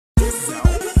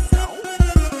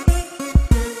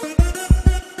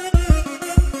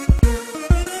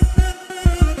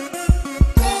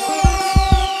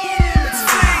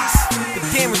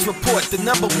the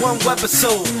 #1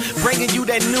 webisode, bringing you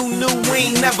that new, we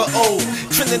ain't never old.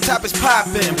 Trending topics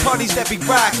popping, parties that be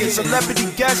rocking,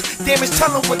 celebrity guests, damn it, tell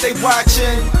them what they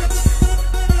watching.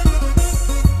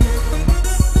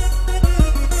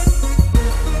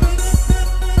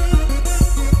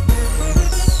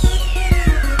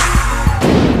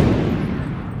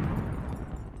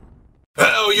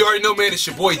 You already know, man, it's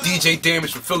your boy DJ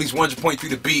Damage from Philly's 100.3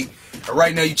 The Beat. And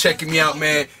right now you checking me out,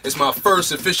 man. It's my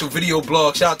first official video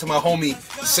blog. Shout out to my homie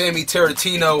Sammy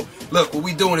Tarantino. Look, what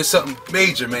we doing is something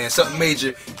major, man. Something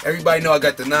major. Everybody know I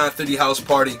got the 930 house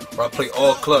party where I play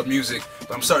all club music.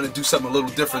 But I'm starting to do something a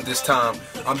little different this time.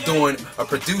 I'm doing a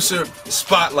producer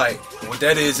spotlight. And what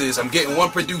that is I'm getting one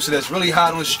producer that's really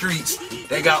hot on the streets.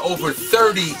 They got over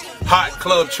 30 hot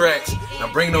club tracks. And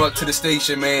I'm bringing them up to the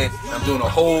station, man. And I'm doing a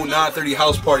whole 930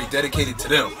 house party dedicated to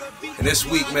them. And this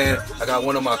week, man, I got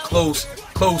one of my close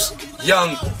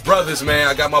young brothers, man.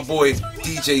 I got my boy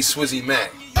DJ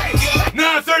SWIZZYMACK.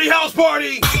 930 house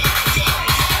party.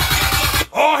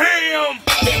 All ham.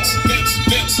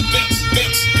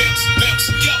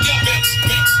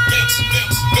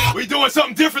 We doing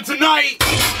something different tonight.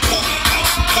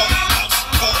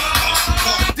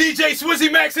 DJ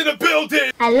SWIZZYMACK's in the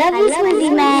building. I love you,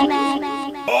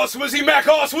 SWIZZYMACK. All SWIZZYMACK,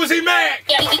 all SWIZZYMACK.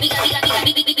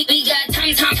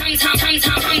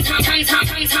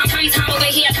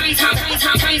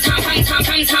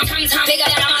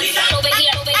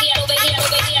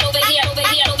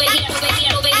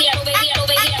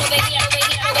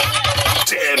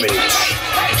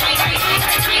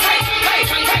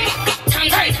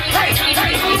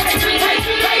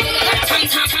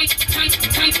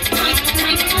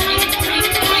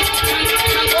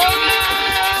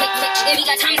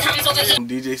 I'm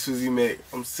DJ SWIZZYMACK.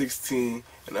 I'm 16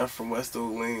 and I'm from West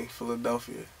Oak Lane,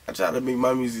 Philadelphia. I try to make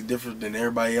my music different than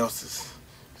everybody else's.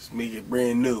 Just make it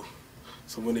brand new.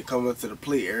 So when it comes up to the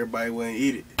plate, everybody will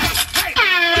eat it.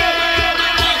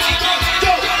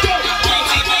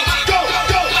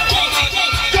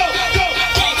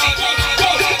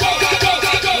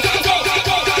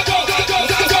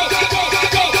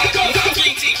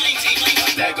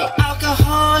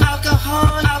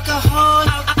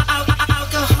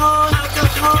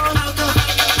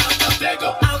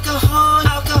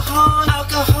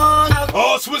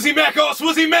 All SWIZZYMACK, all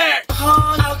SWIZZYMACK!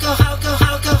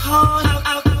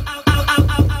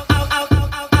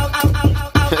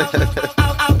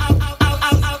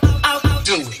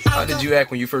 How did you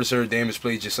act when you first heard Damage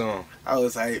played your song? I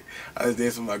was hyped. I was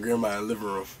dancing with my grandma in the living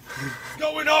room.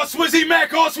 Going all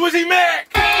SWIZZYMACK, all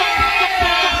SWIZZYMACK!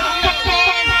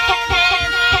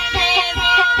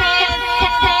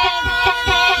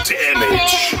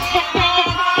 Damage!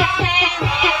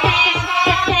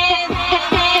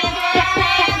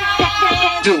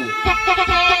 Dude.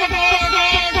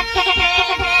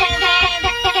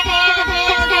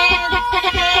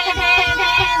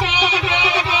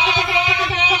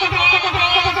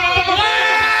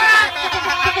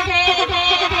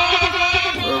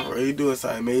 He doing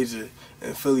something major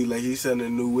in Philly, like he's setting a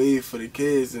new wave for the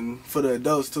kids and for the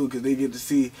adults too, because they get to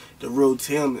see the real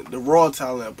talent, the raw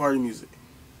talent of party music.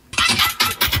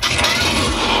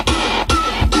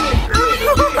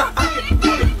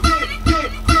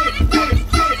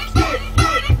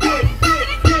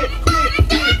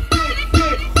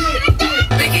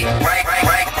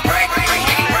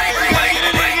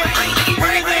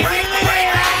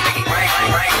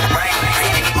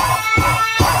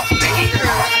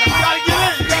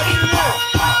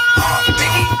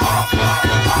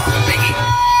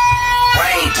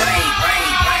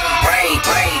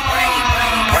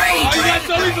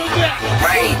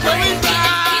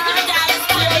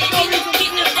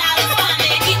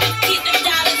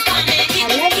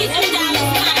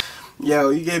 Yo,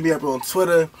 you gave me up on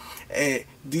Twitter at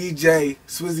DJ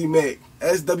SWIZZYMACK,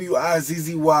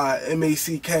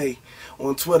 SWIZZYMACK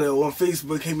on Twitter. On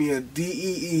Facebook, hit me at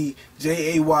DEEJAY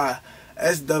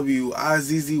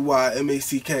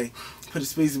SWIZZYMACK. Put a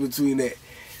space in between that.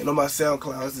 And on my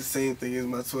SoundCloud, it's the same thing as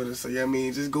my Twitter. So yeah, I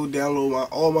mean, just go download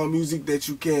all my music that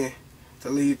you can to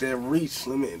leave that reach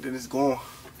limit, and then it's gone.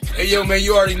 Hey yo, man,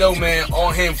 you already know, man. All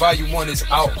Hand Volume 1 is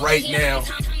out right now.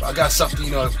 I got something,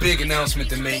 you know, a big announcement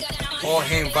to make. All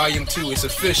Hand Volume 2 is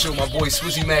official. My boy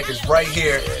SWIZZYMACK is right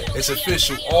here. It's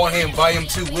official. All Hand Volume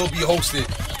 2 will be hosted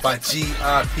by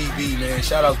GIPB, man.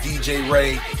 Shout out DJ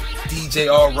Ray, DJ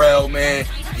RL, man,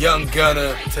 Young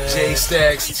Gunner, J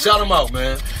Stacks. Shout them out,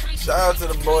 man. Shout out to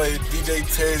the boys, DJ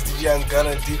Tez, DJ Young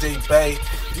Gunner, DJ Bay,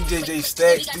 DJ J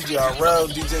Stacks, DJ RL,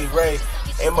 DJ Ray,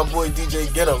 and my boy DJ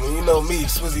Get 'em. And you know me,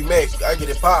 SWIZZYMACK, I get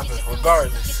it poppin'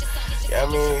 regardless. Yeah, I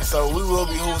mean, so we will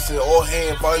be hosting All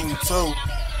Hand Volume 2.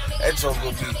 that's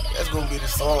gonna be the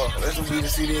song. That's gonna be the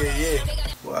CD of the year.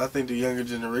 Well, I think the younger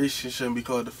generation shouldn't be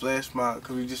called the flash mob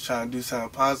because we just trying to do something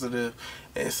positive,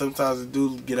 and sometimes it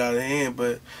do get out of hand,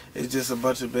 but it's just a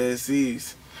bunch of bad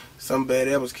seeds. Some bad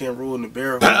apples can't roll in the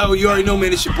barrel. Oh, you already know,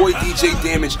 man. It's your boy DJ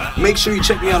Damage. Make sure you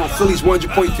check me out on Philly's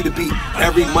 100.3 The Beat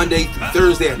every Monday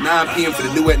through Thursday at 9 p.m. for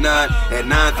the new at 9, at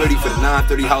 9:30 for the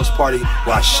 9:30 house party,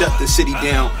 where I shut the city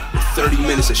down with 30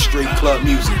 minutes of straight club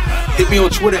music. Hit me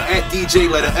on Twitter at DJ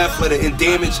letter F letter N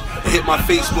Damage, and hit my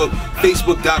Facebook,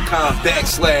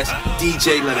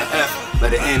 facebook.com/DJ letter F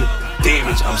letter N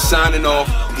Damage. I'm signing off.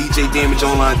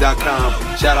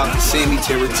 DJDamageOnline.com. Shout out to Sammy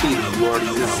Tarantino. You already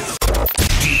know.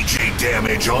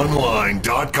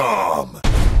 DJDamageOnline.com